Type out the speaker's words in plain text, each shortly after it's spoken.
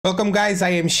Welcome guys, I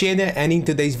am Shieda, and in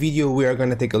today's video we are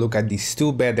gonna take a look at these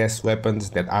two badass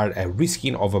weapons that are a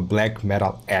reskin of a black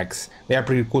metal axe. They are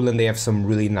pretty cool and they have some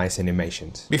really nice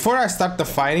animations. Before I start the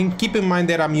fighting, keep in mind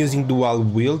that I'm using dual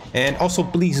wield, and also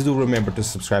please do remember to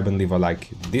subscribe and leave a like.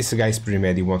 This guy's pretty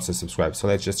mad, he wants to subscribe, so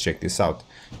let's just check this out.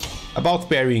 About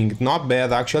parrying, not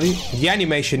bad actually. The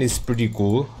animation is pretty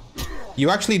cool. You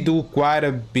actually do quite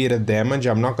a bit of damage,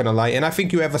 I'm not gonna lie, and I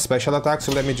think you have a special attack,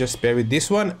 so let me just parry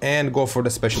this one and go for the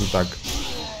special attack.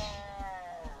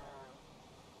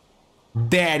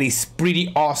 That is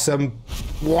pretty awesome.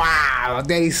 Wow,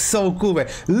 that is so cool, man.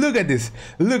 Look at this,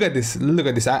 look at this, look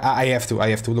at this. I have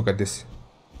to look at this.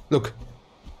 Look.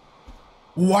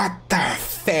 What the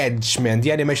fudge, man.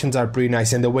 The animations are pretty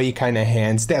nice, and the way he kind of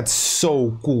hands, that's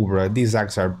so cool, bro. These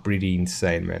acts are pretty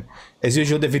insane, man. As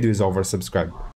usual, the video is over. Subscribe.